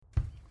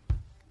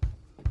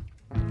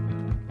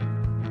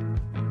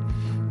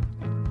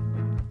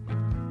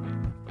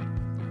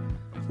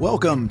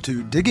Welcome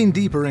to Digging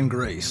Deeper in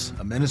Grace,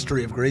 a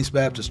ministry of Grace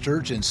Baptist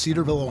Church in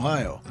Cedarville,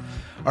 Ohio.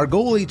 Our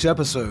goal each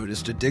episode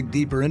is to dig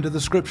deeper into the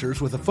Scriptures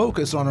with a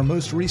focus on our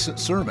most recent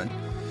sermon.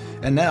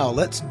 And now,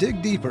 let's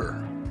dig deeper.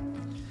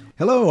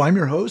 Hello, I'm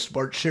your host,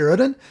 Bart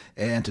Sheridan,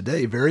 and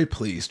today very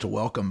pleased to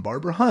welcome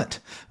Barbara Hunt.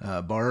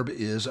 Barb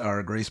is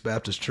our Grace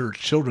Baptist Church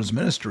Children's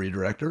Ministry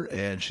Director,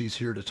 and she's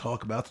here to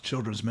talk about the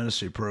Children's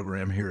Ministry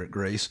program here at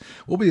Grace.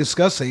 We'll be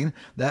discussing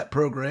that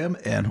program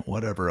and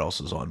whatever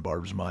else is on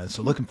Barb's mind.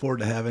 So looking forward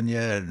to having you,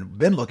 and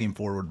been looking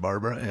forward,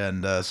 Barbara,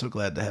 and so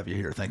glad to have you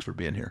here. Thanks for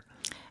being here.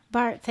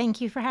 Bart,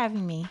 thank you for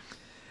having me.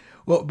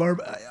 Well,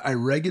 Barb, I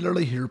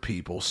regularly hear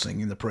people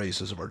singing the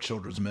praises of our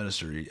children's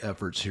ministry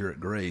efforts here at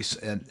Grace,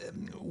 and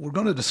we're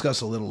going to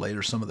discuss a little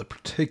later some of the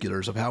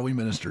particulars of how we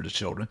minister to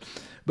children.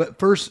 But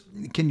first,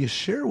 can you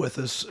share with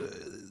us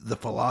the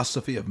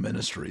philosophy of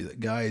ministry that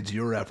guides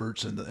your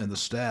efforts and the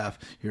staff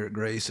here at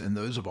Grace and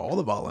those of all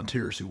the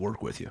volunteers who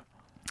work with you?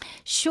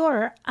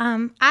 Sure.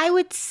 I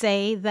would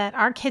say that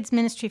our kids'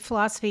 ministry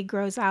philosophy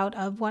grows out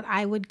of what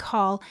I would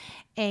call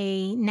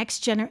the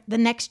next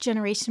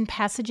generation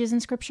passages in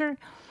Scripture.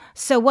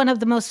 So one of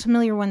the most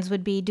familiar ones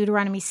would be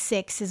Deuteronomy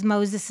 6, as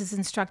Moses is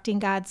instructing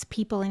God's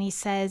people, and he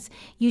says,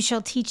 "You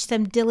shall teach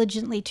them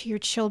diligently to your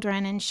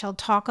children, and shall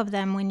talk of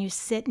them when you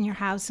sit in your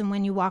house, and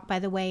when you walk by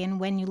the way, and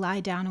when you lie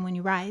down, and when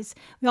you rise."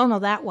 We all know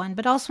that one.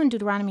 But also in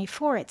Deuteronomy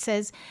 4, it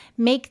says,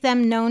 "Make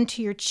them known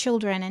to your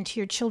children and to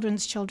your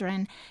children's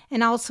children."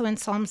 And also in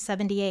Psalm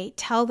 78,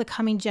 "Tell the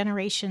coming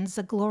generations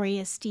the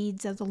glorious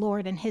deeds of the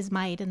Lord and his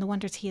might and the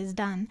wonders he has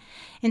done."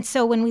 And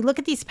so when we look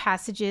at these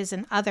passages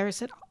and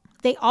others,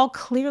 they all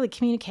clearly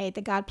communicate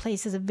that God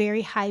places a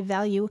very high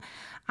value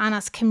on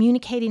us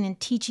communicating and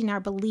teaching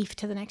our belief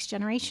to the next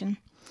generation.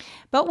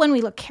 But when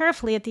we look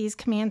carefully at these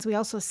commands, we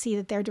also see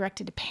that they're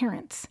directed to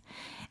parents.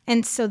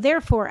 And so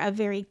therefore, a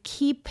very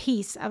key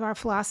piece of our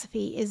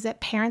philosophy is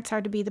that parents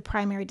are to be the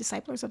primary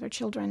disciplers of their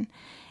children.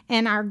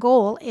 And our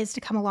goal is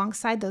to come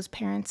alongside those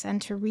parents and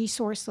to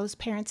resource those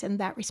parents in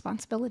that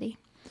responsibility.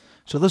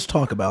 So let's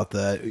talk about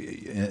that,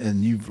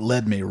 and you've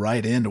led me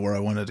right into where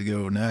I wanted to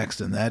go next,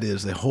 and that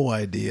is the whole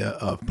idea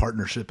of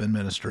partnership in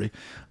ministry.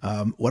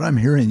 What I'm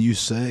hearing you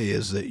say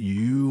is that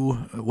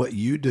what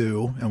you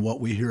do and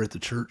what we here at the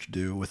church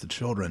do with the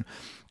children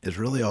is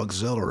really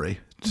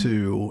auxiliary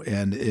to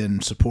and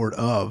in support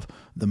of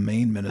the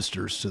main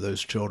ministers to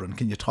those children.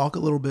 Can you talk a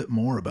little bit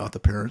more about the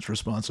parents'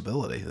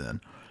 responsibility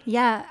then?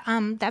 Yeah,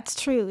 that's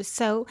true.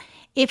 So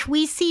if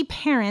we see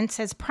parents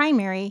as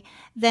primary,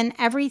 then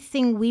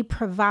everything we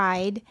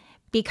provide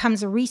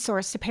becomes a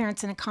resource to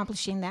parents in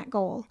accomplishing that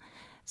goal.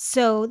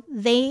 So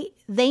they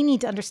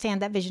need to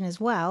understand that vision as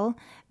well,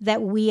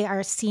 that we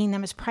are seeing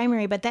them as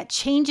primary, but that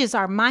changes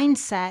our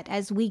mindset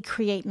as we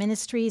create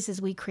ministries,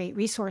 as we create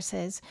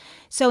resources.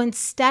 So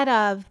instead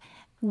of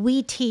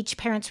we teach,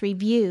 parents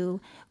review,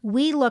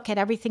 we look at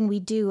everything we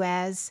do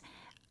as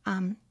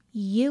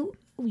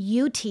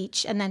you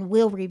teach, and then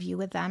we'll review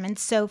with them. And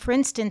so, for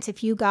instance,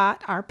 if you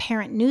got our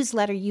parent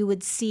newsletter, you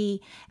would see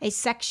a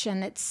section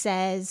that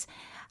says,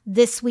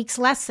 "This week's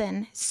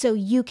lesson, so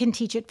you can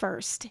teach it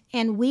first."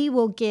 And we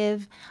will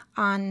give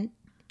on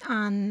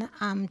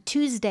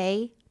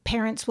Tuesday,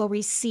 parents will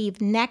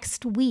receive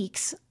next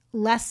week's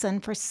lesson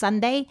for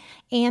Sunday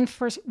and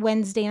for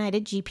Wednesday night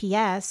at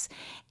GPS.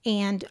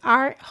 And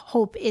our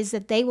hope is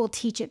that they will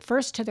teach it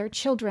first to their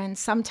children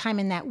sometime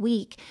in that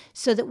week,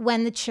 so that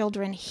when the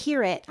children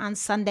hear it on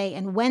Sunday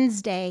and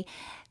Wednesday,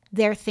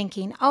 they're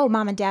thinking, "Oh,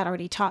 mom and dad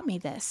already taught me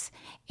this,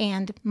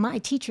 and my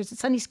teachers at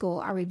Sunday school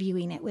are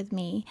reviewing it with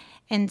me."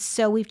 And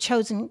so we've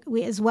chosen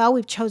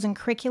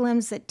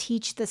curriculums that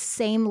teach the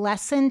same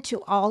lesson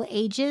to all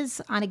ages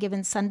on a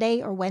given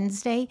Sunday or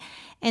Wednesday.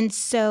 And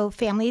so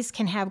families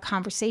can have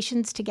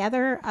conversations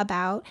together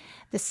about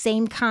the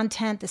same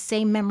content, the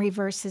same memory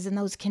verses, and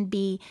those can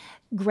be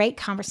great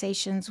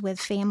conversations with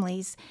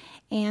families.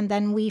 And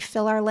then we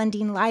fill our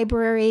lending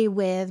library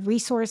with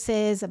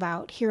resources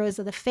about heroes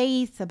of the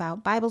faith,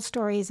 about Bible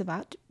stories,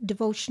 about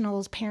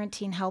devotionals,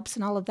 parenting helps,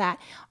 and all of that,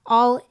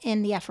 all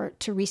in the effort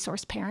to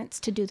resource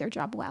parents to do their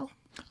job well.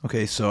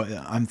 Okay, so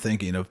I'm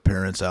thinking of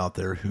parents out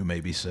there who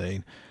may be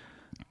saying,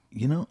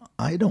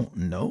 I don't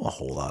know a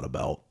whole lot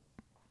about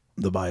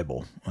the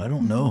Bible. I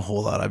don't know a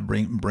whole lot. I've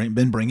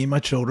been bringing my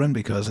children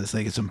because I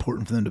think it's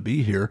important for them to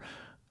be here.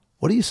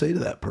 What do you say to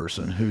that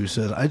person who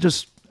says, I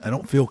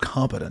don't feel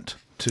competent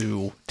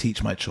to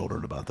teach my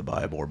children about the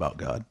Bible or about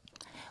God?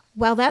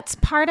 Well, that's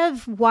part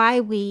of why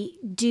we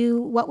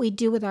do what we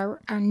do with our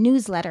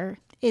newsletter.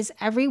 Is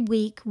every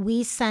week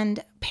we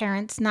send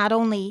parents not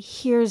only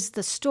here's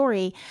the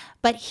story,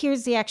 but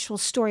here's the actual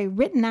story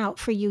written out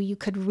for you. You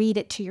could read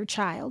it to your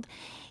child.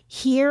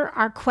 Here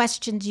are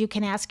questions you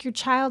can ask your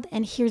child,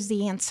 and here's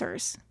the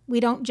answers. We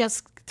don't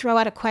just throw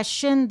out a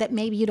question that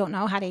maybe you don't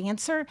know how to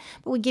answer,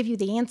 but we give you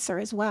the answer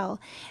as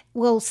well.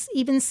 We'll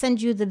even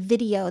send you the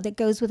video that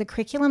goes with the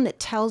curriculum that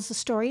tells the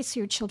story, so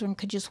your children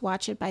could just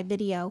watch it by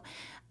video.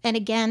 And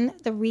again,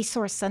 the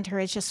Resource Center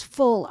is just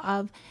full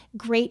of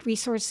great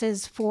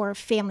resources for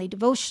family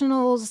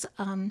devotionals,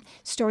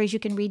 stories you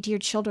can read to your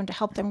children to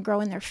help them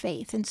grow in their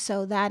faith. And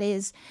so that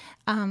is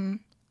a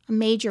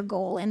major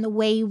goal, and the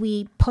way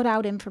we put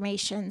out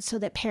information so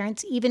that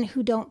parents, even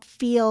who don't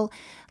feel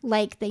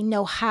like they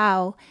know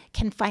how,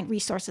 can find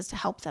resources to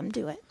help them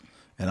do it.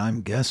 And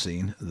I'm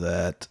guessing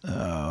that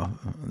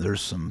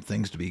there's some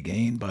things to be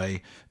gained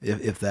by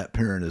if that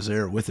parent is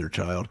there with their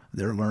child,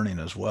 they're learning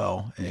as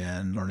well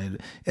and learning.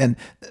 And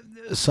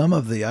some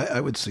of the, I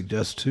would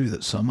suggest too,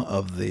 that some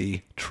of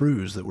the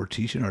truths that we're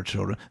teaching our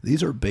children,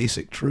 these are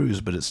basic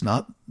truths, but it's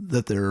not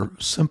that they're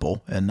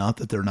simple and not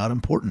that they're not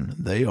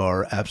important. They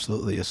are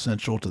absolutely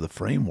essential to the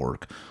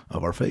framework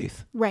of our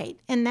faith. Right.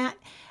 And that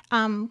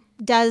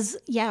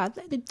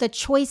the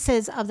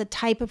choices of the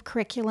type of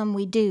curriculum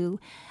we do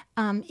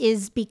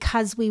is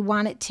because we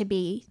want it to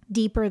be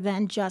deeper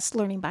than just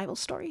learning Bible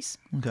stories.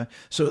 Okay.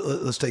 So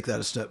let's take that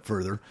a step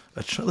further.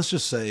 Let's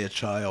just say a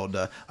child,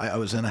 I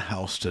was in a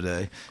house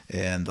today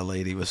and the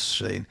lady was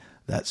saying,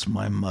 that's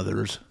my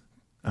mother's,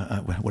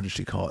 what did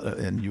she call it?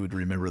 And you would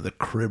remember the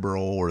crib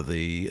roll or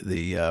the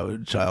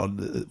child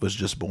that was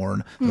just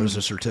born. There was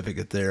a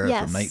certificate there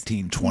from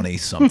 1920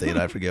 something.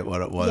 I forget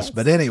what it was. Yes.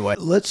 But anyway,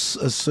 let's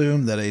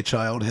assume that a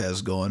child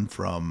has gone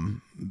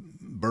from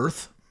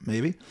birth,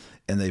 maybe,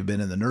 and they've been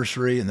in the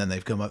nursery, and then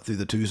they've come up through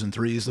the 2s and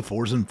 3s, the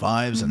 4s and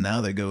 5s, and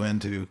now they go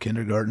into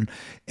kindergarten,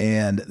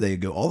 and they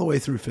go all the way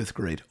through 5th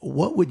grade.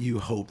 What would you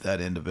hope that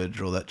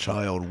individual, that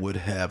child, would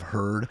have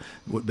heard,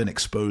 would have been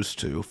exposed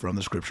to from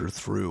the Scripture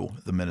through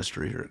the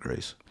ministry here at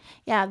Grace?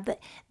 Yeah,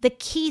 the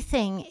key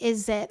thing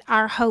is that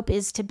our hope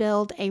is to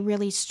build a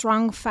really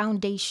strong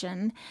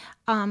foundation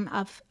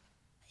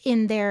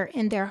in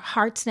their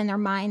hearts and in their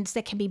minds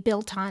that can be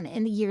built on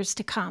in the years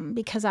to come,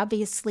 because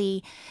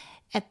obviously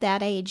at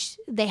that age,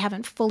 they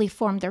haven't fully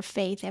formed their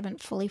faith, they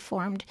haven't fully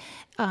formed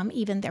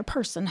even their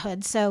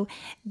personhood. So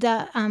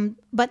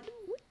but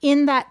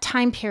in that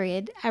time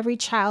period, every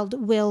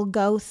child will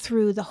go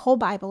through the whole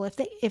Bible,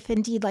 if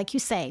indeed, like you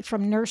say,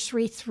 from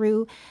nursery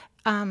through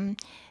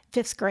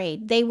 5th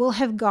grade. They will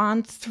have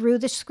gone through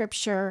the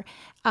Scripture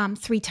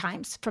 3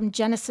 times, from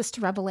Genesis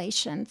to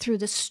Revelation, through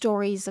the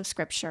stories of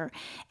Scripture.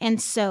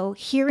 And so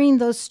hearing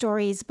those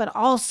stories, but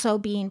also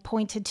being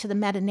pointed to the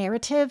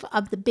meta-narrative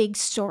of the big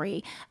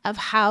story of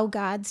how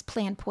God's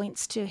plan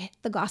points to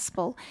the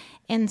gospel.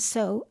 And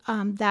so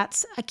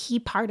that's a key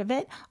part of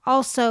it.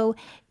 Also,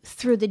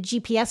 through the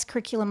GPS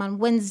curriculum on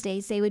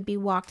Wednesdays, they would be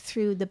walked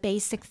through the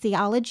basic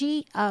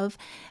theology of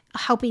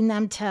helping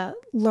them to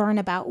learn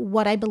about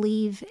what I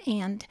believe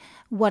and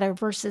what are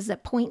verses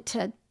that point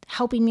to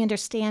helping me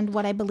understand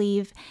what I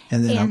believe.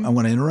 And then I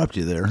want to interrupt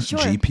you there. Sure.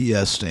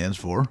 GPS stands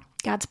for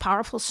God's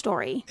Powerful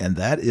Story. And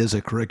that is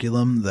a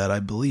curriculum that I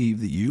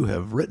believe that you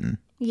have written.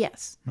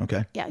 Yes.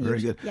 Okay. Yeah. Very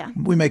good. Yeah.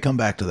 We may come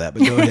back to that,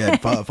 but go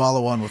ahead.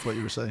 Follow on with what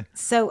you were saying.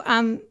 So,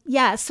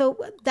 so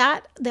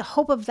that the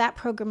hope of that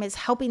program is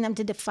helping them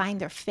to define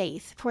their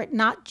faith, for it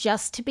not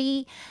just to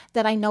be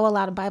that I know a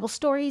lot of Bible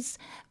stories,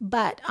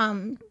 but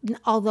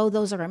although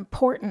those are an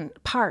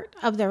important part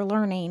of their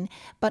learning,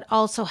 but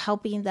also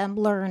helping them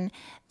learn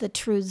the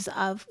truths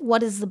of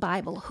what is the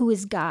Bible, who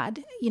is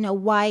God,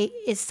 why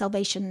is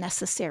salvation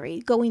necessary,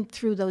 going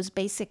through those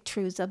basic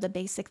truths of the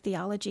basic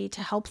theology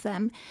to help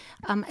them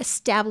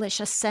establish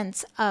a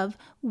sense of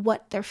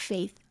what their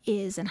faith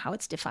is and how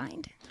it's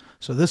defined.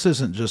 So this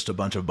isn't just a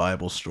bunch of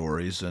Bible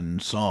stories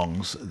and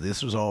songs.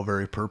 This is all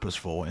very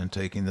purposeful in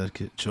taking the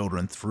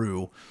children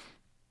through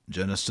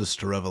Genesis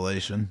to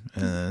Revelation,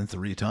 and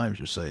 3 times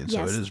you're saying.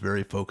 Yes. So it is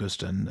very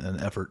focused and an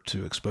effort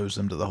to expose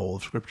them to the whole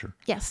of Scripture.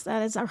 Yes,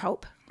 that is our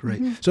hope.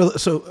 Great. Mm-hmm.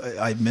 So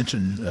I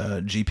mentioned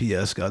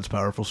GPS, God's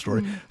Powerful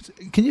Story.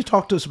 Mm-hmm. Can you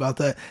talk to us about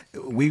that?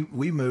 We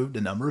moved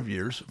a number of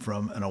years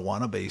from an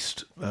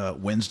Awana-based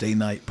Wednesday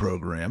night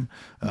program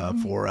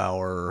for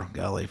our,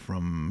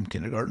 from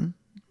kindergarten.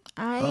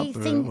 I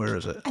think, where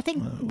is it? I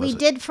think we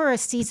did for a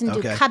season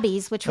do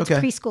Cubbies, which was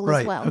preschool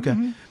as well. Okay.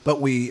 Mm-hmm. But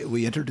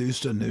we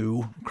introduced a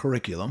new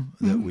curriculum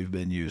that we've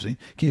been using.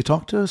 Can you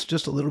talk to us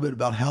just a little bit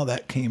about how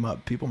that came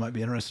up? People might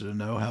be interested to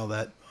know how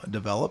that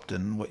developed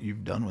and what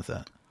you've done with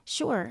that.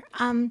 Sure.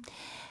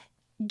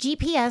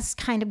 GPS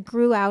kind of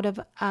grew out of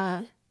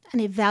an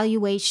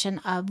evaluation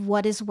of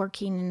what is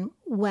working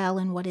well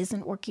and what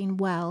isn't working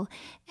well.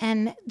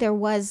 And there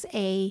was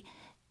a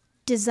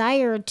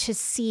desire to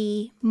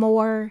see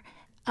more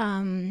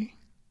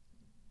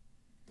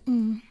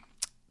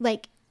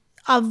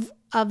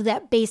of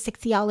that basic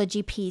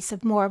theology piece,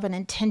 of more of an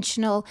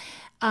intentional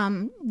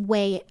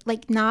way,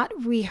 like not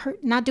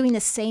doing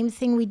the same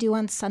thing we do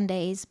on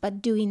Sundays,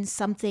 but doing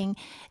something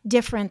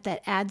different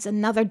that adds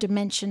another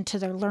dimension to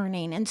their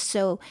learning. And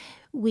so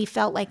we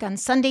felt like on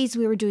Sundays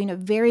we were doing a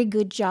very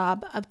good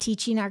job of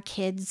teaching our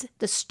kids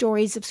the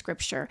stories of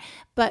Scripture,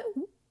 but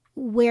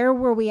where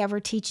were we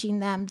ever teaching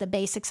them the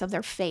basics of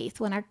their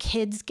faith? When our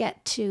kids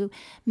get to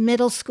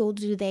middle school,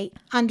 do they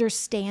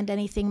understand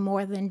anything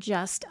more than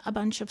just a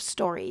bunch of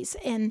stories?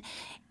 And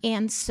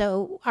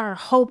so our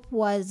hope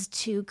was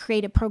to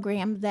create a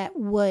program that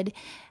would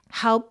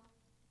help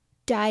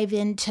dive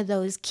into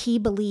those key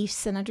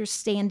beliefs and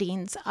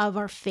understandings of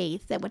our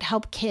faith that would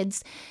help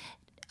kids.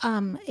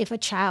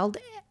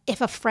 If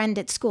a friend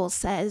at school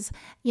says,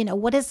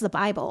 what is the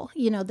Bible?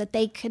 That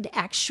they could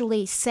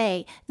actually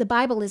say the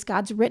Bible is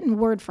God's written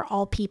word for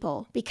all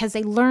people, because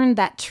they learned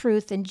that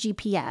truth in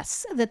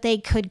GPS, that they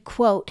could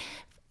quote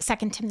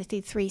 2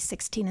 Timothy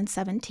 3:16 and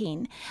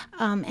 17,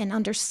 and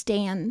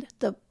understand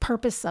the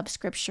purpose of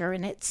Scripture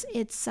and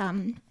its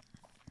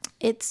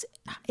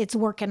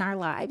work in our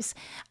lives.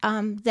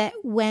 That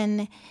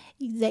when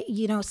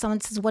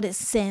someone says, what is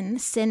sin?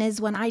 Sin is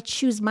when I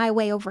choose my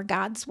way over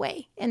God's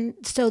way. And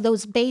so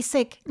those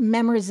basic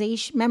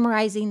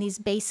memorizing these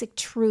basic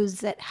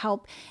truths that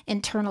help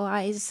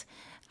internalize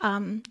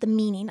the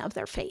meaning of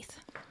their faith.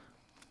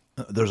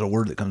 There's a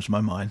word that comes to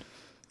my mind.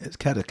 It's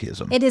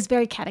catechism. It is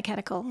very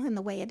catechetical in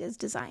the way it is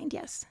designed,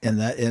 yes.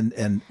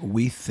 And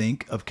we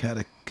think of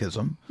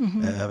catechism,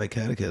 have a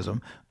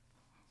catechism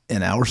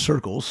in our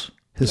circles.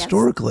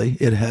 Historically,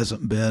 It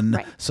hasn't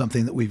been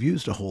something that we've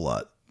used a whole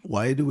lot.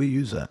 Why do we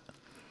use that?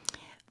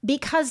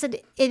 Because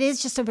it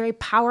is just a very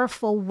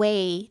powerful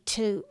way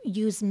to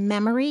use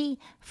memory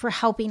for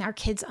helping our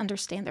kids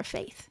understand their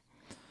faith.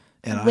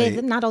 And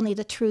with not only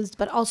the truths,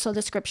 but also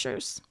the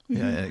Scriptures.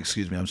 Yeah,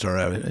 excuse me, I'm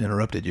sorry I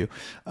interrupted you.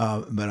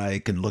 But I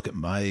can look at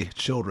my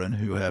children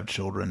who have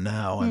children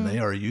now, and they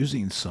are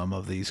using some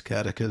of these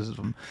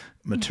catechism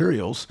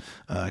materials,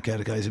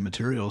 catechizing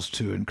materials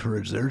to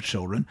encourage their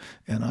children.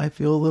 And I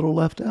feel a little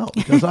left out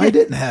because I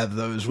didn't have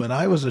those when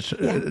I was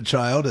a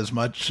child as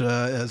much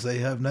as they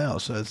have now.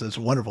 So it's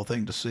a wonderful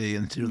thing to see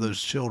and hear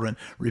those children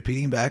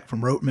repeating back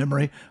from rote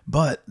memory.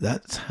 But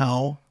that's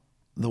how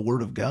the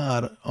Word of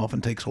God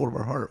often takes hold of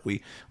our heart.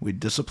 We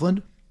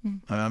disciplined.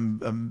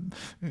 I'm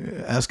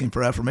asking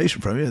for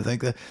affirmation from you. I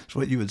think that's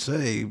what you would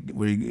say.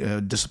 We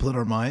discipline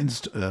our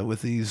minds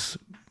with these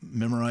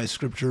memorized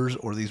scriptures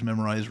or these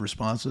memorized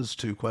responses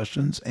to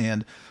questions,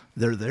 and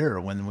they're there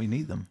when we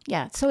need them.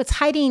 Yeah, so it's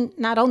hiding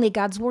not only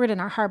God's Word in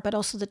our heart, but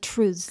also the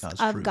truths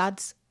of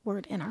God's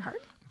Word in our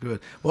heart. Good.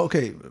 Well,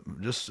 okay,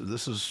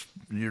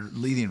 you're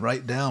leading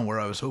right down where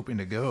I was hoping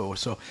to go.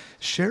 So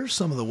share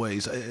some of the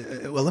ways.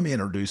 Well, let me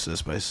introduce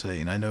this by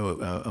saying I know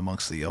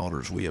amongst the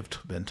elders we have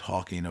been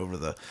talking over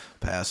the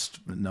past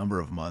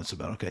number of months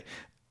about,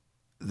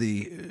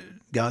 the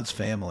God's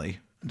family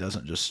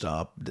doesn't just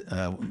stop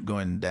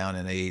going down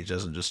in age,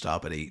 doesn't just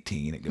stop at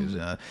 18. It goes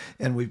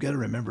and we've got to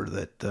remember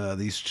that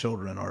these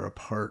children are a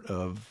part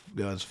of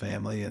God's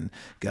family, and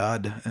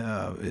God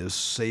is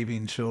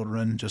saving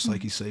children just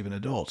like He's saving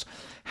adults.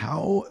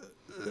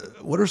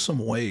 What are some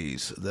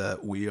ways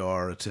that we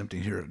are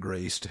attempting here at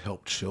Grace to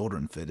help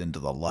children fit into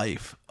the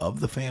life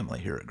of the family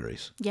here at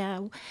Grace? Yeah,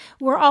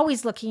 we're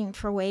always looking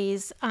for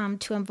ways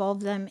to involve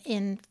them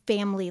in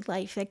family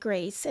life at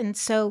Grace. And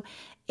so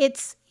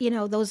it's,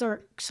 those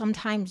are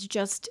sometimes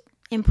just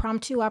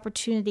impromptu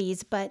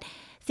opportunities, but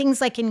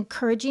things like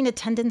encouraging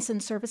attendance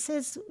in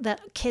services,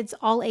 that kids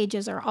all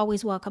ages are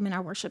always welcome in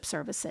our worship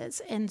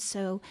services. And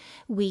so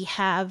we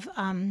have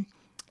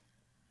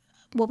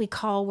what we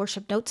call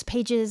worship notes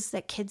pages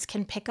that kids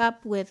can pick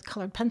up with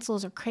colored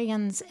pencils or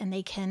crayons, and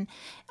they can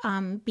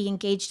be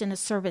engaged in a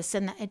service.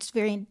 And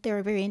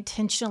they're very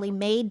intentionally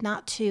made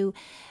not to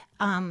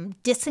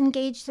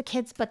disengage the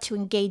kids, but to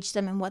engage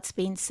them in what's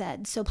being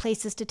said. So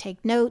places to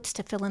take notes,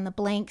 to fill in the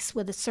blanks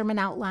with a sermon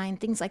outline,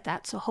 things like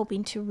that. So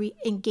hoping to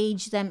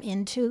engage them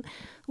into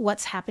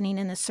what's happening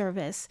in the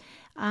service.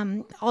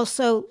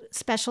 Also,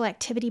 special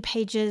activity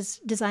pages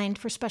designed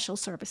for special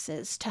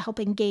services to help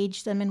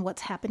engage them in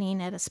what's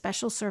happening at a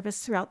special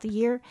service throughout the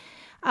year.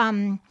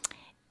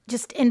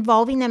 Just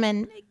involving them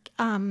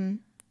in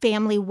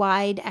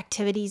family-wide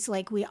activities,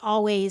 like we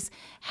always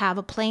have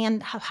a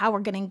plan of how we're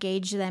going to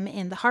engage them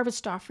in the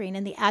harvest offering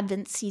and the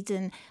Advent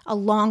season,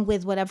 along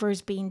with whatever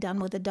is being done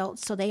with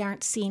adults. So they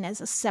aren't seen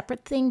as a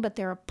separate thing, but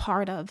they're a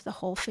part of the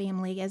whole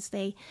family as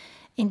they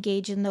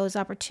engage in those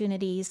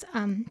opportunities.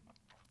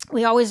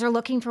 We always are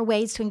looking for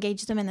ways to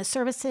engage them in the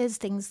services,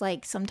 things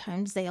like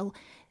sometimes they'll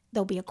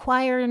be a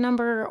choir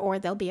number, or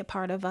they'll be a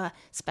part of a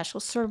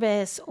special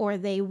service, or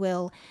they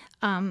will,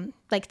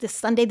 like this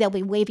Sunday, they'll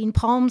be waving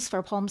palms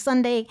for Palm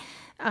Sunday.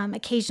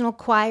 Occasional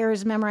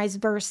choirs, memorize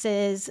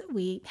verses.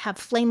 We have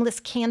flameless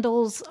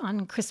candles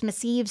on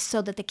Christmas Eve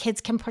so that the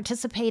kids can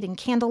participate in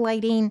candle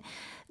lighting.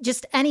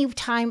 Just any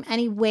time,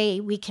 any way,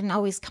 we can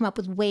always come up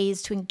with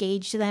ways to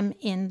engage them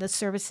in the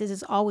services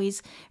is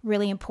always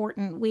really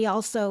important. We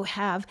also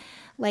have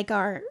like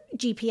our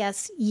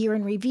GPS year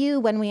in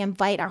review when we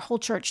invite our whole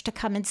church to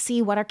come and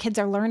see what our kids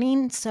are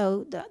learning.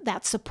 So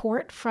that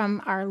support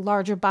from our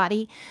larger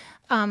body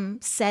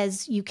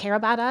says you care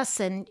about us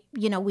and,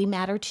 we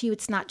matter to you.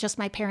 It's not just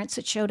my parents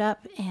that showed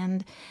up.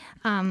 And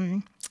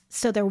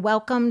so they're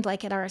welcomed,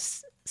 like at our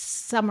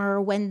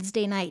summer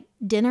Wednesday night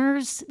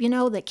dinners,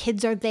 the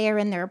kids are there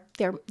and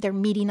they're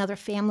meeting other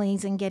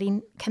families and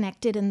getting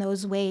connected in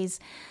those ways.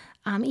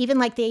 Even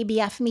like the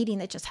ABF meeting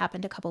that just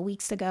happened a couple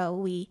weeks ago,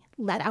 we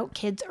let out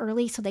kids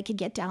early so they could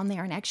get down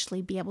there and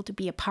actually be able to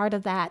be a part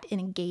of that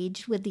and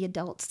engage with the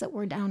adults that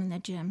were down in the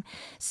gym.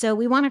 So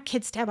we want our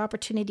kids to have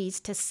opportunities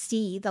to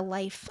see the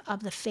life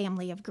of the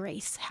family of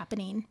grace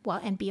happening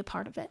and be a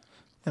part of it.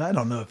 And I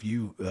don't know if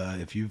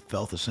you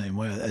felt the same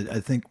way. I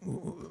think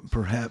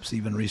perhaps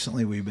even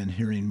recently we've been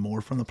hearing more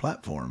from the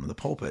platform, the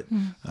pulpit,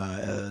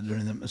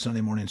 during the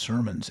Sunday morning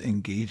sermons,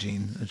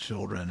 engaging the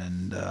children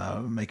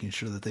and making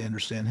sure that they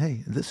understand,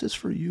 hey, this is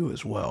for you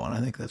as well. And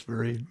I think that's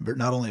very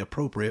not only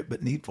appropriate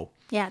but needful.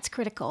 Yeah, it's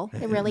critical.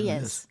 It really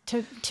is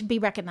to be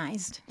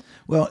recognized.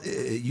 Well,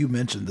 you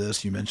mentioned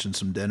this. You mentioned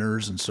some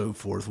dinners and so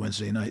forth,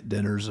 Wednesday night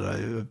dinners that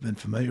I've been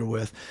familiar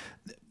with.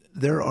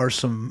 There are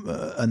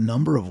a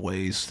number of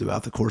ways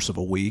throughout the course of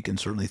a week and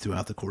certainly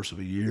throughout the course of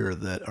a year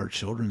that our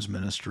children's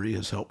ministry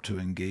has helped to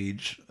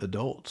engage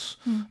adults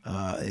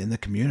in the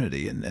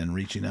community and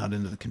reaching out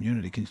into the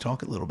community. Can you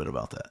talk a little bit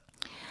about that?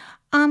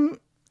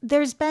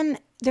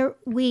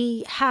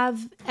 We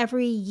have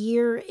every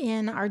year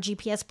in our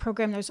GPS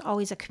program, there's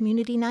always a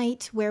community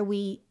night where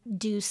we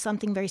do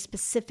something very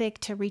specific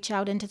to reach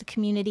out into the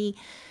community.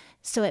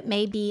 So it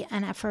may be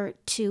an effort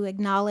to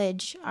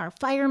acknowledge our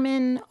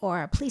firemen or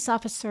our police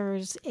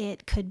officers.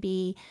 It could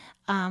be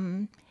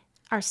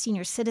our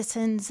senior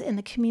citizens in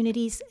the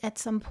communities at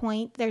some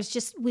point.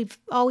 We've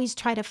always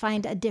tried to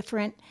find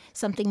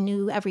something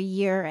new every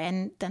year,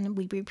 and then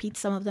we repeat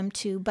some of them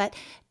too. But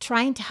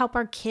trying to help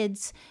our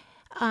kids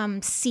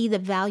see the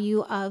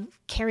value of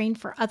caring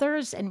for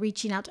others and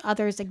reaching out to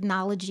others,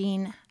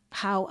 acknowledging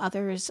how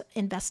others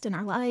invest in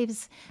our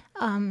lives,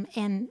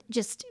 and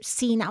just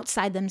seeing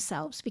outside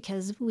themselves,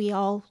 because we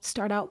all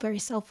start out very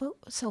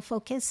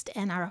self-focused,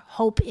 and our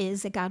hope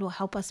is that God will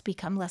help us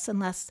become less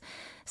and less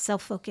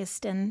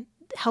self-focused and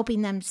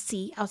helping them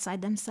see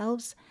outside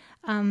themselves.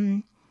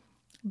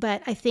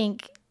 But I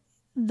think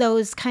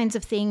those kinds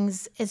of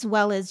things, as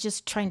well as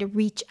just trying to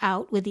reach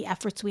out with the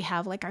efforts we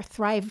have, like our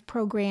Thrive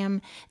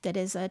program, that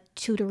is a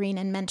tutoring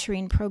and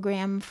mentoring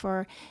program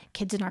for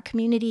kids in our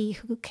community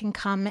who can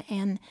come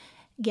and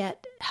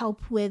get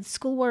help with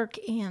schoolwork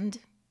and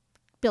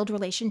build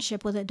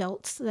relationship with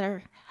adults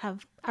that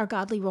are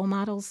godly role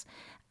models.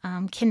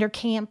 Kinder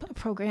Camp, a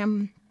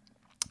program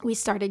we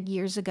started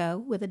years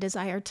ago with a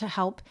desire to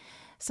help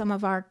some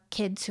of our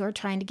kids who are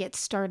trying to get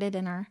started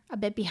and are a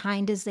bit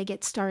behind as they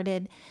get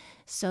started.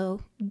 So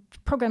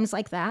programs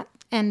like that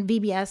and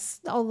VBS,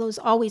 all those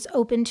always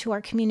open to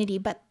our community.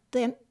 But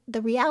the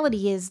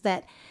reality is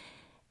that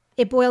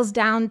it boils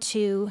down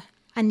to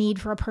a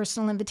need for a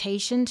personal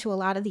invitation to a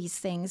lot of these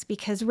things,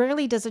 because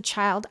rarely does a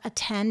child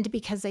attend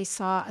because they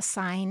saw a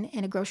sign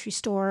in a grocery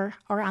store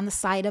or on the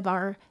side of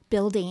our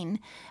building,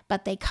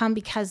 but they come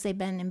because they've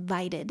been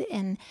invited.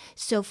 And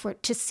so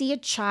to see a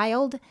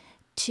child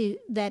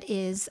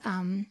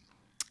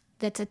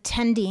that's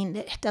attending,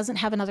 that doesn't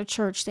have another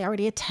church, they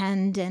already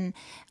attend, and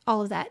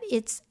all of that,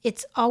 it's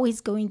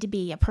always going to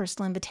be a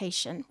personal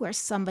invitation where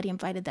somebody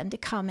invited them to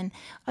come. And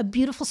a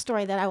beautiful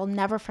story that I will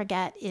never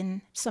forget,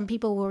 some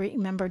people will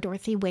remember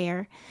Dorothy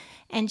Ware,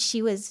 and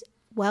she was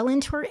well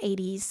into her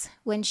 80s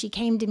when she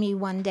came to me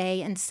one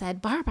day and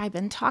said, "Barb, I've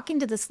been talking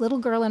to this little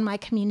girl in my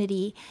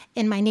community,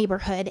 in my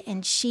neighborhood,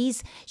 and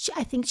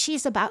I think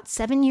she's about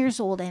 7 years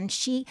old, and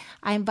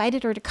I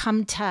invited her to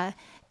come to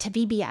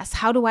VBS.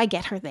 How do I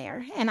get her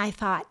there?" And I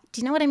thought, do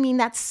you know what I mean?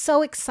 That's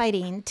so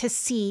exciting to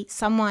see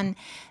someone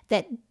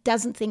that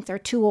doesn't think they're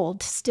too old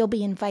to still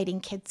be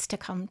inviting kids to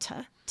come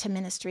to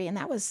ministry. And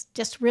that was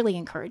just really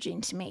encouraging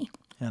to me.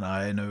 And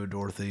I know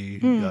Dorothy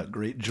got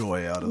great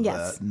joy out of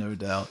that, no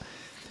doubt.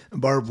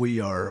 Barb,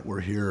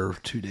 we're here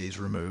 2 days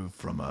removed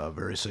from a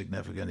very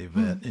significant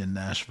event in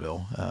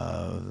Nashville,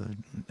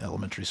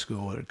 elementary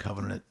school at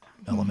Covenant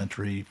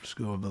Elementary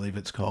School, I believe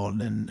it's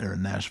called, in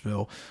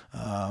Nashville.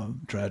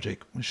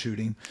 Tragic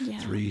shooting,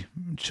 3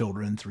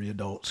 children, 3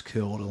 adults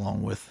killed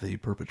along with the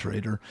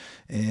perpetrator.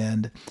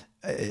 And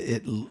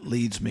it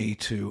leads me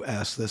to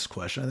ask this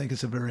question. I think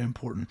it's a very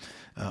important.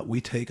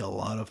 We take a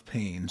lot of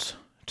pains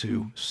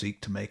to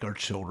seek to make our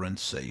children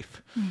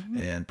safe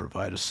and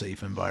provide a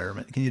safe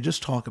environment. Can you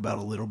just talk about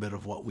a little bit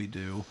of what we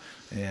do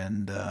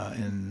and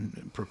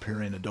in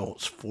preparing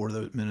adults for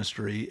the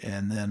ministry,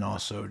 and then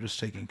also just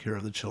taking care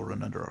of the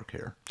children under our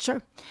care?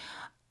 Sure.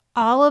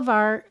 All of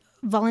our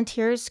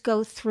volunteers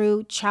go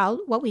through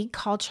what we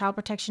call child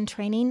protection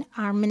training,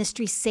 our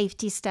ministry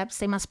safety steps.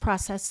 They must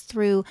process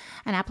through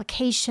an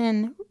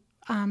application.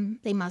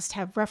 They must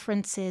have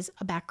references,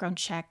 a background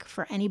check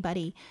for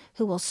anybody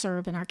who will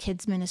serve in our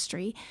kids'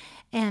 ministry.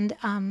 And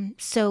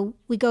so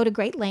we go to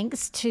great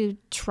lengths to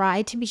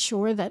try to be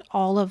sure that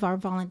all of our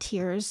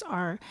volunteers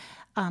are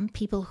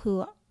people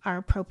who are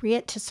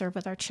appropriate to serve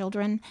with our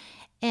children.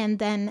 And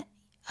then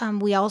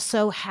we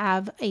also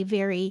have a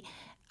very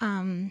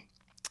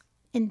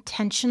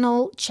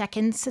intentional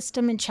check-in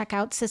system and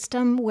check-out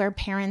system where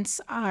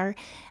parents are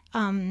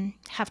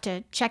have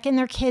to check in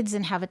their kids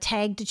and have a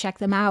tag to check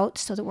them out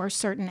so that we're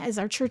certain as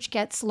our church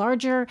gets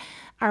larger,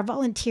 our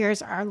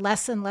volunteers are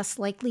less and less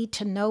likely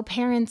to know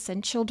parents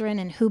and children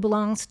and who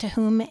belongs to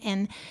whom.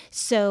 And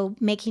so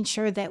making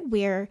sure that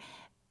we're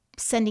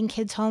sending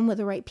kids home with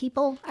the right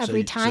people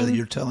every time. So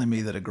you're telling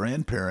me that a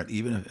grandparent,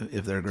 even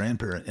if they're a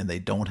grandparent and they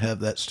don't have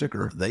that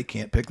sticker, they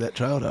can't pick that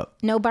child up?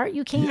 No, Bart,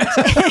 you can't.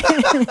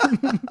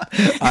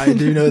 I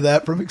do know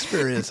that from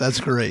experience. That's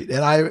great.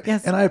 And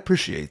I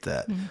appreciate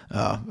that.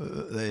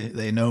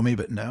 They know me,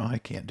 but no, I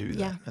can't do that.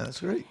 Yeah. That's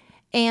great.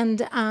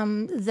 And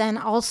then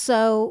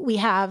also we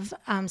have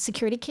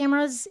security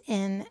cameras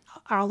in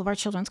all of our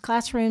children's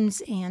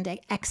classrooms and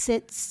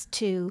exits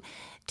to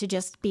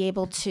just be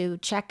able to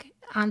check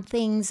on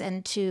things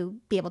and to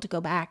be able to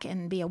go back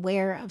and be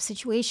aware of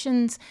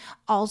situations.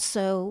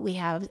 Also, we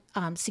have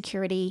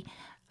security.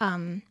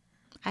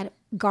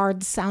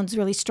 Guards sounds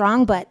really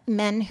strong, but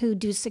men who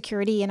do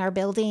security in our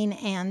building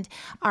and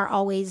are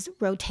always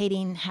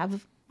rotating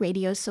have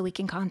radios so we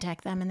can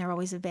contact them, and they're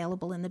always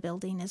available in the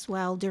building as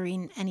well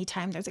during any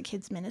time there's a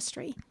kids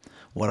ministry.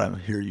 What I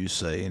hear you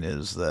saying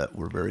is that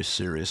we're very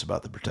serious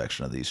about the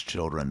protection of these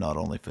children, not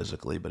only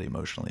physically, but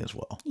emotionally as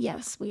well.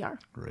 Yes, we are.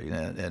 Great.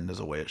 And as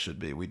a way it should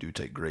be. We do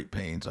take great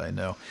pains, I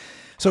know.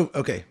 So,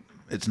 okay,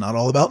 it's not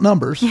all about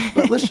numbers,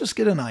 but let's just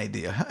get an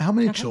idea. How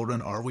many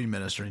children are we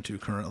ministering to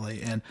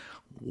currently, and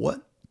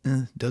what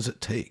does it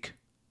take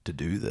to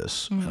do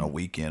this on a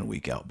week in,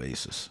 week out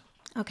basis?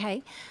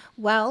 Okay.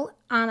 Well,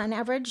 on an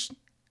average,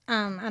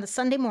 on a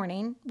Sunday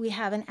morning, we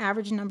have an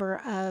average number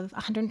of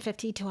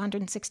 150 to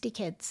 160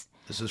 kids.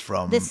 This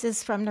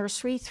is from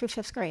nursery through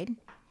 5th grade.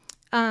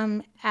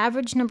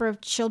 Average number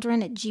of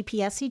children at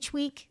GPS each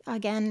week,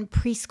 again,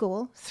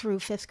 preschool through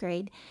 5th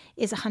grade,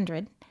 is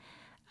 100.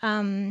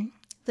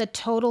 The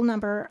total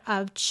number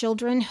of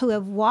children who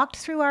have walked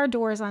through our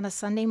doors on a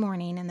Sunday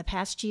morning in the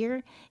past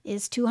year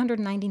is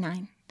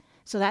 299.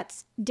 So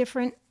that's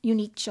different,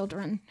 unique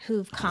children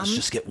who've come. Let's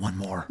just get one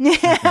more.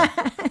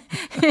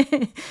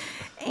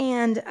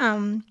 And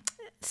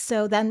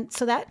so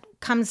that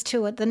comes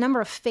to it. The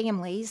number of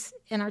families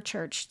in our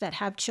church that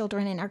have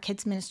children in our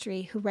kids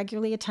ministry who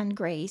regularly attend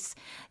Grace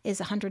is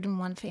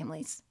 101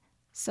 families.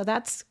 So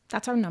that's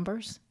our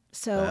numbers.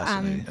 So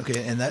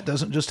okay, and that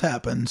doesn't just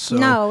happen. So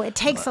no, it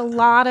takes a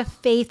lot of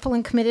faithful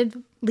and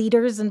committed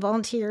leaders and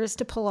volunteers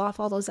to pull off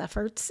all those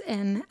efforts.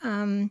 And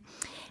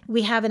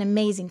we have an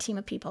amazing team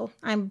of people.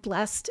 I'm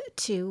blessed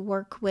to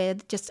work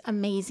with just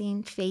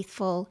amazing,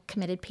 faithful,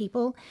 committed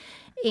people.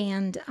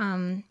 And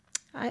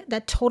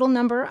the total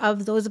number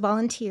of those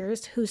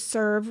volunteers who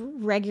serve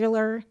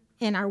regular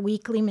in our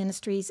weekly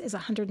ministries is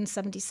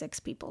 176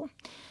 people.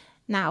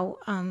 Now,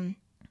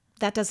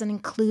 that doesn't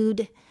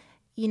include,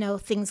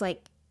 things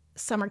like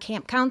summer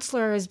camp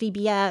counselors,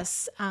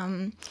 VBS,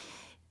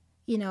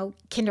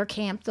 kinder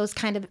camp, those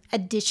kind of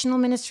additional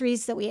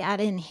ministries that we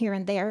add in here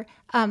and there.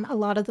 A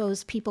lot of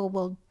those people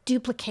will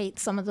duplicate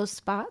some of those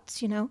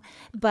spots,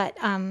 but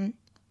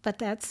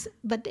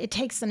it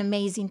takes an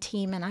amazing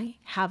team, and I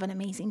have an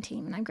amazing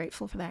team, and I'm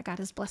grateful for that. God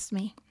has blessed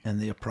me. And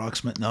the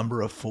approximate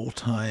number of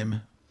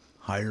full-time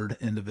hired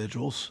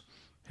individuals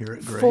here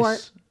at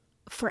Grace?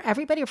 For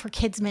everybody or for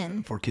kids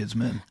men? For kids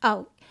men.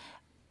 Oh,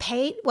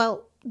 paid,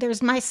 well,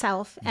 there's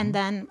myself and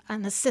then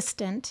an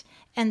assistant,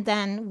 and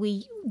then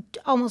we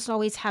almost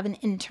always have an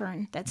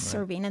intern that's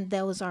serving, and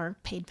those are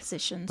paid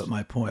positions. But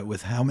my point,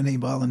 with how many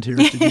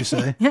volunteers did you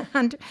say?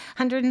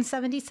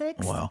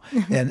 176. Wow.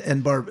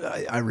 And Barb,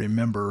 I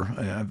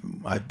remember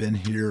I've been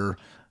here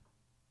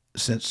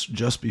since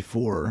just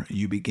before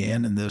you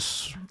began in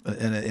this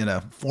in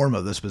a form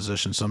of this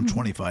position some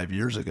 25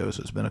 years ago. So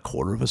it's been a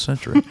quarter of a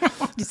century.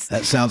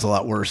 That sounds a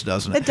lot worse,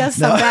 doesn't it? It does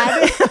sound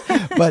bad.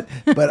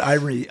 but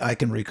I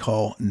can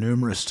recall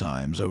numerous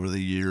times over the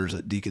years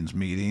at deacons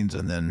meetings,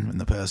 and then in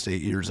the past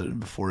 8 years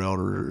before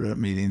elder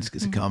meetings,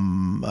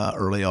 come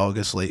early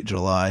August, late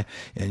July,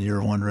 and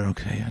you're wondering,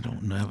 okay, I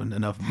don't have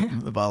enough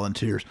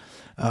volunteers.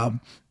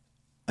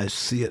 I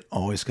see it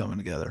always coming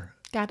together.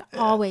 God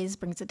always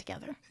brings it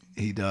together.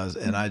 He does,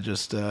 and I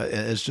just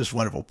it's just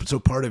wonderful. So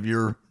part of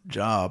your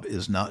job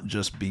is not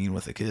just being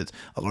with the kids.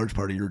 A large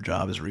part of your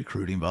job is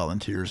recruiting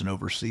volunteers and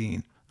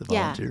overseeing the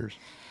volunteers.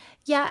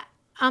 Yeah.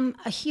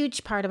 A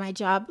huge part of my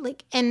job,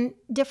 and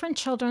different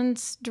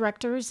children's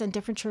directors and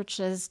different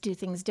churches do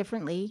things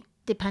differently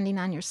depending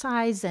on your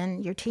size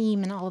and your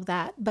team and all of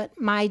that. But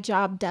my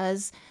job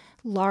does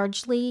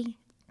largely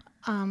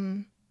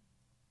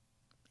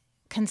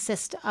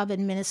consist of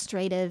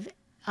administrative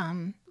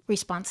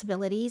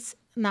responsibilities,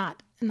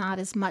 not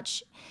as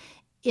much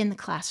in the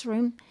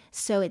classroom.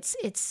 So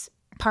it's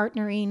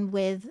partnering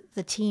with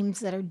the teams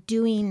that are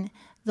doing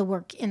the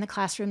work in the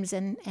classrooms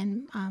and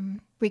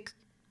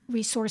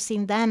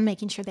resourcing them,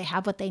 making sure they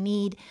have what they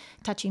need,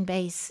 touching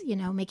base,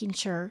 making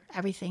sure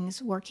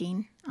everything's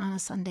working on a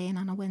Sunday and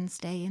on a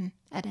Wednesday and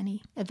at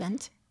any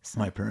event. So.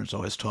 My parents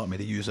always taught me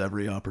to use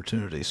every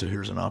opportunity. So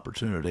here's an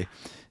opportunity.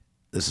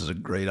 This is a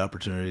great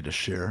opportunity to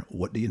share.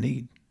 What do you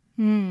need?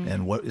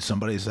 And what if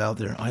somebody's out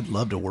there, I'd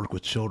love to work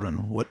with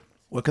children. What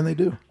can they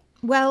do?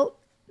 Well,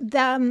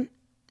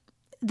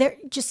 they're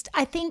just,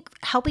 I think,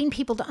 helping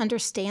people to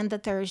understand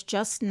that there's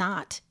just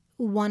not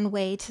one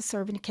way to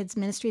serve in kids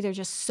ministry. There's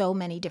just so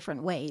many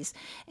different ways.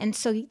 And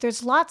so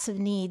there's lots of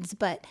needs,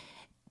 but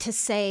to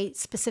say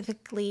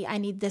specifically, I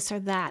need this or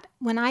that.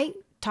 When I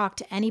talk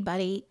to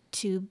anybody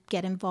to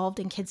get involved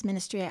in kids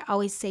ministry, I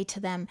always say to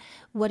them,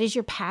 what is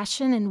your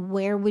passion and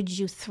where would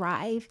you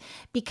thrive?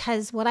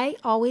 Because what I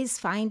always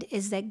find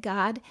is that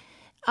God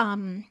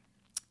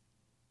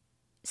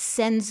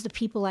sends the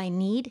people I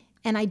need.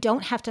 And I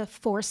don't have to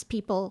force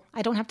people.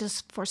 I don't have to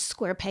force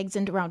square pegs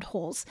into round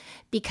holes,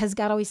 because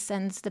God always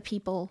sends the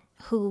people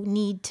who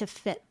need to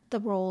fit the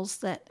roles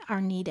that are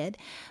needed.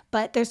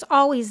 But there's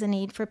always a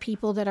need for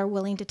people that are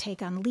willing to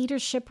take on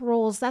leadership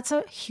roles. That's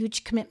a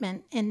huge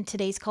commitment in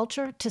today's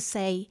culture, to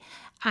say,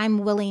 I'm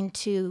willing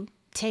to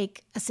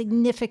take a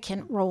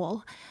significant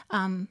role.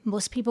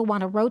 Most people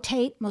want to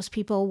rotate. Most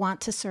people want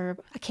to serve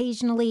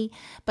occasionally,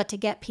 but to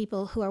get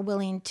people who are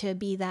willing to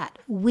be that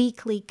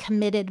weekly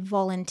committed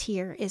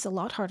volunteer is a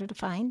lot harder to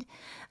find.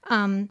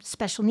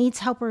 Special needs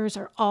helpers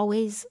are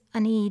always a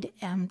need.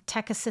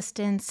 Tech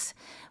assistants,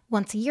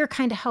 once a year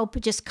kind of help,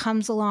 it just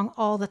comes along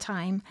all the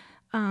time.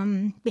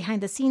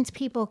 Behind the scenes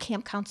people,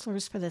 camp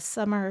counselors for the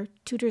summer,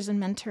 tutors and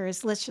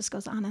mentors, list just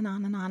goes on and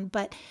on and on.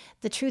 But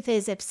the truth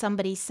is, if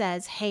somebody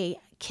says, hey,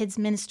 kids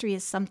ministry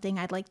is something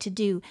I'd like to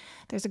do,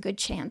 there's a good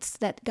chance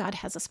that God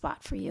has a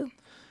spot for you.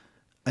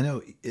 I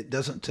know it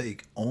doesn't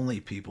take only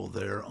people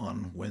there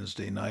on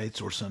Wednesday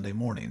nights or Sunday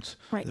mornings.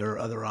 Right. There are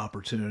other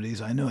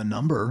opportunities. I know a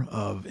number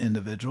of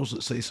individuals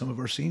that say some of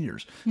our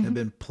seniors have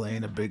been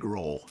playing a big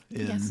role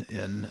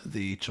in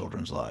the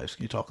children's lives.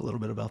 Can you talk a little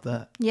bit about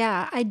that?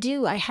 Yeah, I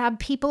do. I have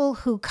people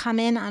who come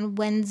in on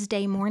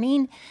Wednesday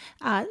morning,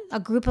 a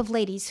group of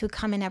ladies who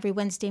come in every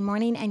Wednesday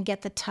morning and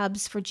get the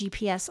tubs for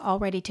GPS all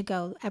ready to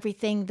go.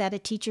 Everything that a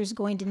teacher's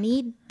going to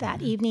need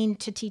that evening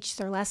to teach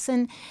their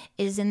lesson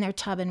is in their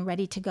tub and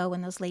ready to go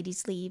when those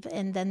ladies leave.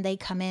 And then they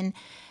come in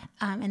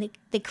and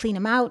they clean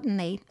them out and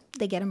they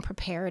get them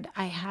prepared.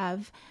 I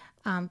have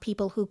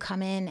people who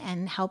come in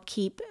and help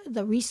keep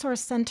the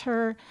resource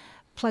center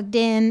plugged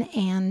in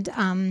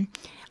and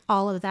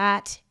all of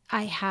that.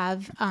 I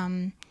have,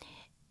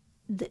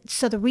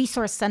 so the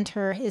resource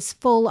center is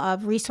full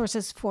of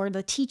resources for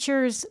the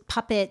teachers,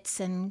 puppets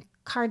and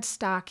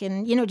cardstock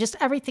and, just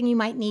everything you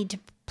might need to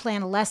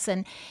plan a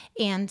lesson.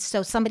 And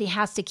so somebody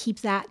has to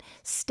keep that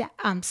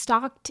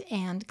stocked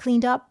and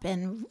cleaned up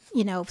and,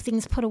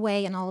 things put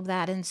away and all of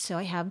that. And so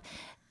I have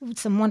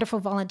some wonderful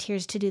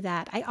volunteers to do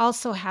that. I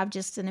also have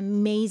just an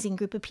amazing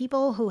group of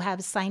people who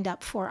have signed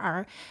up for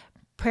our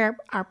prayer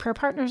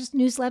partners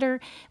newsletter.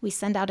 We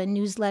send out a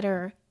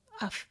newsletter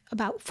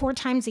about 4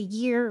 times a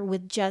year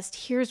with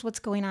just, here's what's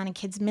going on in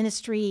kids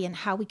ministry and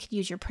how we could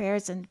use your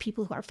prayers, and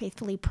people who are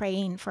faithfully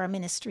praying for our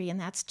ministry. And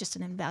that's just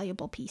an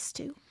invaluable piece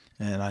too.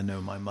 And I know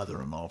my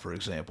mother-in-law, for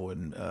example,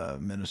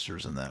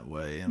 ministers in that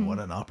way. And what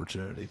an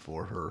opportunity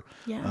for her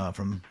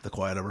from the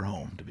quiet of her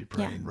home to be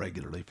praying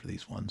regularly for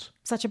these ones.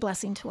 Such a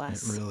blessing to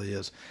us. It really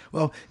is.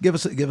 Well, give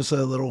us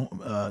a little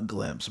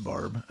glimpse,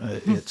 Barb.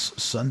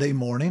 It's Sunday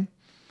morning,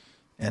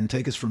 and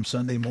take us from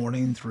Sunday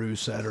morning through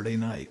Saturday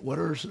night.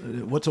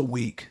 What's a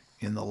week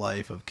in the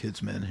life of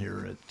kids men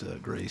here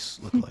at Grace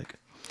look like?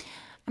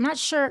 I'm not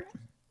sure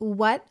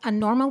what a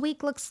normal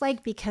week looks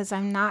like, because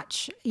I'm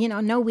not,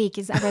 no week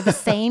is ever the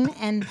same.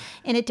 And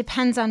it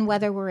depends on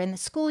whether we're in the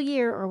school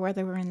year or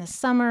whether we're in the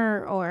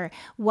summer or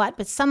what.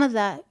 But some of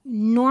the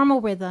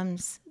normal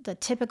rhythms, the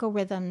typical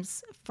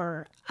rhythms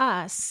for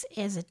us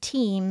as a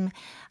team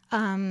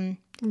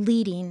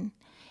leading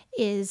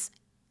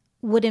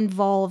would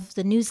involve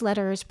the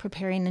newsletters,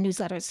 preparing the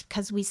newsletters,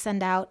 because we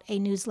send out a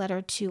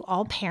newsletter to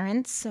all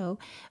parents. So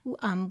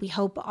we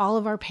hope all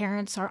of our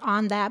parents are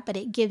on that, but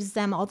it gives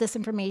them all this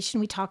information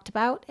we talked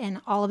about,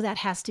 and all of that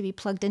has to be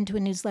plugged into a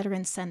newsletter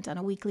and sent on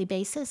a weekly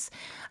basis.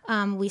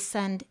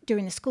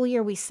 During the school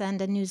year, we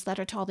send a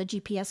newsletter to all the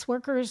GPS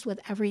workers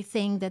with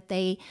everything that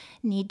they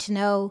need to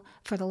know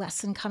for the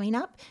lesson coming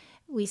up.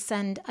 We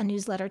send a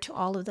newsletter to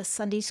all of the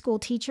Sunday school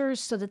teachers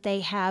so that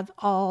they have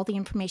all the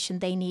information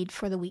they need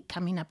for the week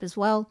coming up as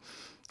well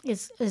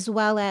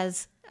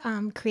as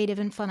creative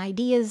and fun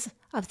ideas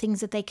of things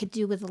that they could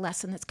do with the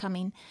lesson that's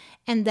coming.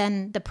 And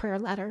then the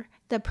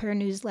prayer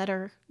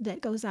newsletter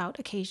that goes out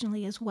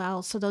occasionally as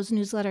well. So those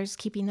newsletters,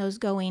 keeping those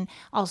going,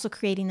 also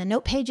creating the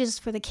note pages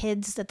for the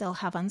kids that they'll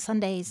have on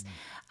Sundays.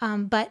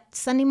 But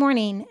Sunday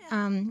morning,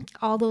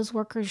 all those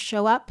workers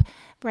show up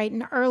bright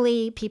and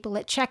early, people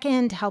at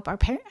check-in to help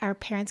our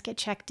parents get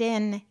checked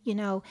in,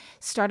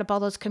 start up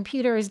all those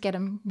computers, get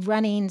them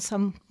running.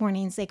 Some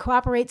mornings they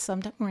cooperate,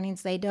 some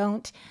mornings they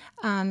don't.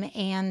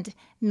 And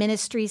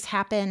ministries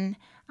happen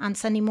on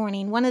Sunday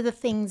morning. One of the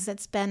things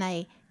that's been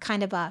a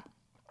kind of a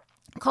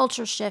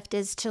culture shift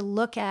is to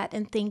look at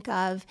and think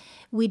of,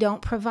 we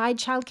don't provide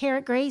childcare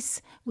at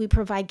Grace, we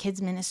provide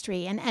kids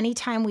ministry. And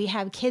anytime we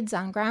have kids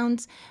on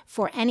grounds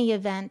for any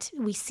event,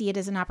 we see it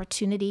as an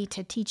opportunity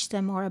to teach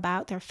them more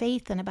about their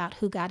faith and about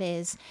who God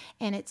is.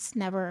 And it's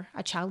never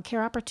a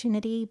childcare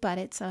opportunity, but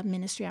it's a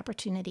ministry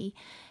opportunity.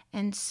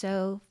 And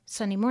so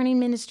Sunday morning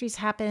ministries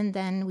happen,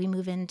 then we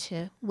move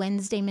into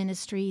Wednesday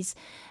ministries.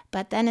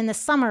 But then in the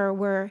summer,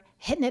 we're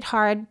hitting it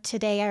hard.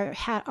 Today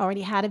I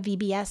already had a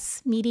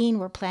VBS meeting.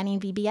 We're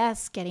planning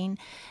VBS, getting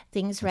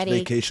things ready.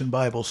 Vacation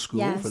Bible School,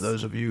 yes. For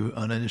those of you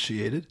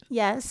uninitiated.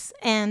 Yes,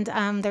 and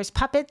there's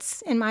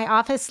puppets in my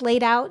office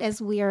laid out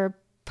as we are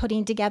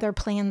putting together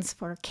plans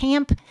for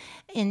camp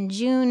in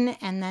June,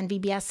 and then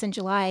VBS in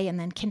July, and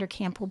then kinder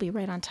camp will be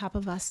right on top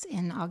of us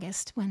in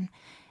August when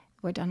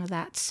we're done with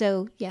that.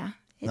 So, yeah.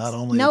 It's not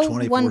only a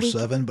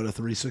 24/7, but a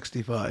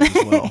 365 as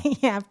well.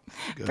 Yeah,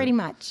 good. Pretty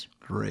much.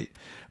 Great.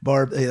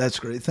 Barb, hey, that's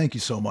great. Thank you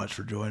so much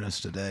for joining us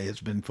today.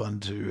 It's been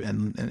fun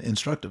and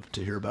instructive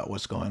to hear about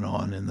what's going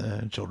on in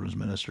the children's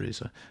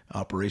ministries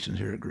operations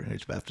here at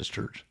Grace Baptist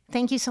Church.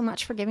 Thank you so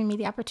much for giving me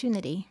the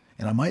opportunity.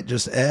 And I might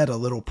just add a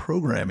little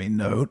programming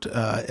note.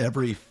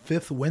 Every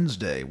fifth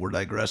Wednesday, we're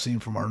digressing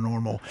from our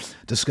normal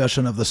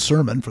discussion of the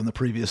sermon from the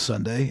previous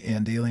Sunday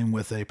and dealing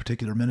with a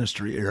particular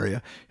ministry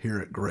area here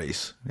at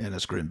Grace. And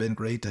it's been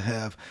great to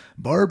have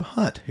Barb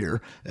Hunt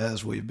here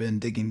as we've been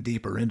digging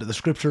deeper into the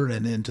scripture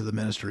and into the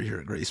ministry here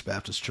at Grace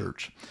Baptist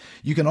Church.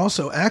 You can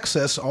also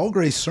access all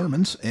Grace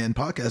sermons and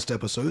podcast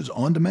episodes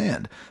on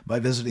demand by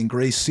visiting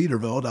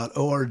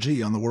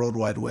gracecedarville.org on the World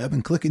Wide Web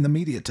and clicking the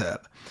Media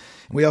tab.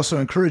 We also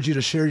encourage you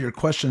to share your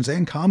questions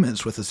and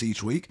comments with us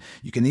each week.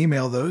 You can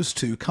email those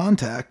to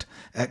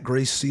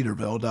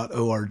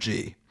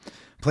contact@gracecedarville.org.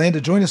 Plan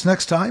to join us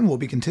next time. We'll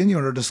be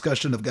continuing our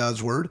discussion of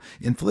God's Word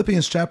in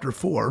Philippians chapter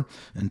 4.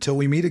 Until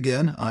we meet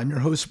again, I'm your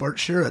host, Bart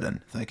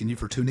Sheridan, thanking you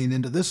for tuning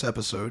into this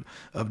episode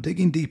of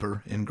Digging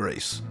Deeper in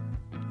Grace.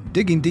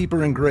 Digging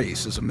Deeper in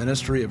Grace is a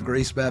ministry of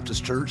Grace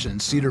Baptist Church in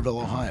Cedarville,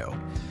 Ohio.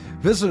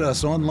 Visit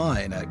us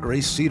online at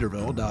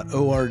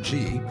gracecedarville.org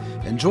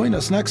and join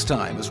us next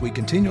time as we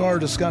continue our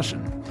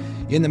discussion.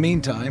 In the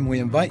meantime, we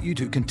invite you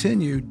to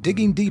continue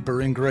digging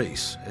deeper in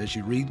grace as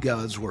you read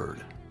God's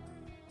Word.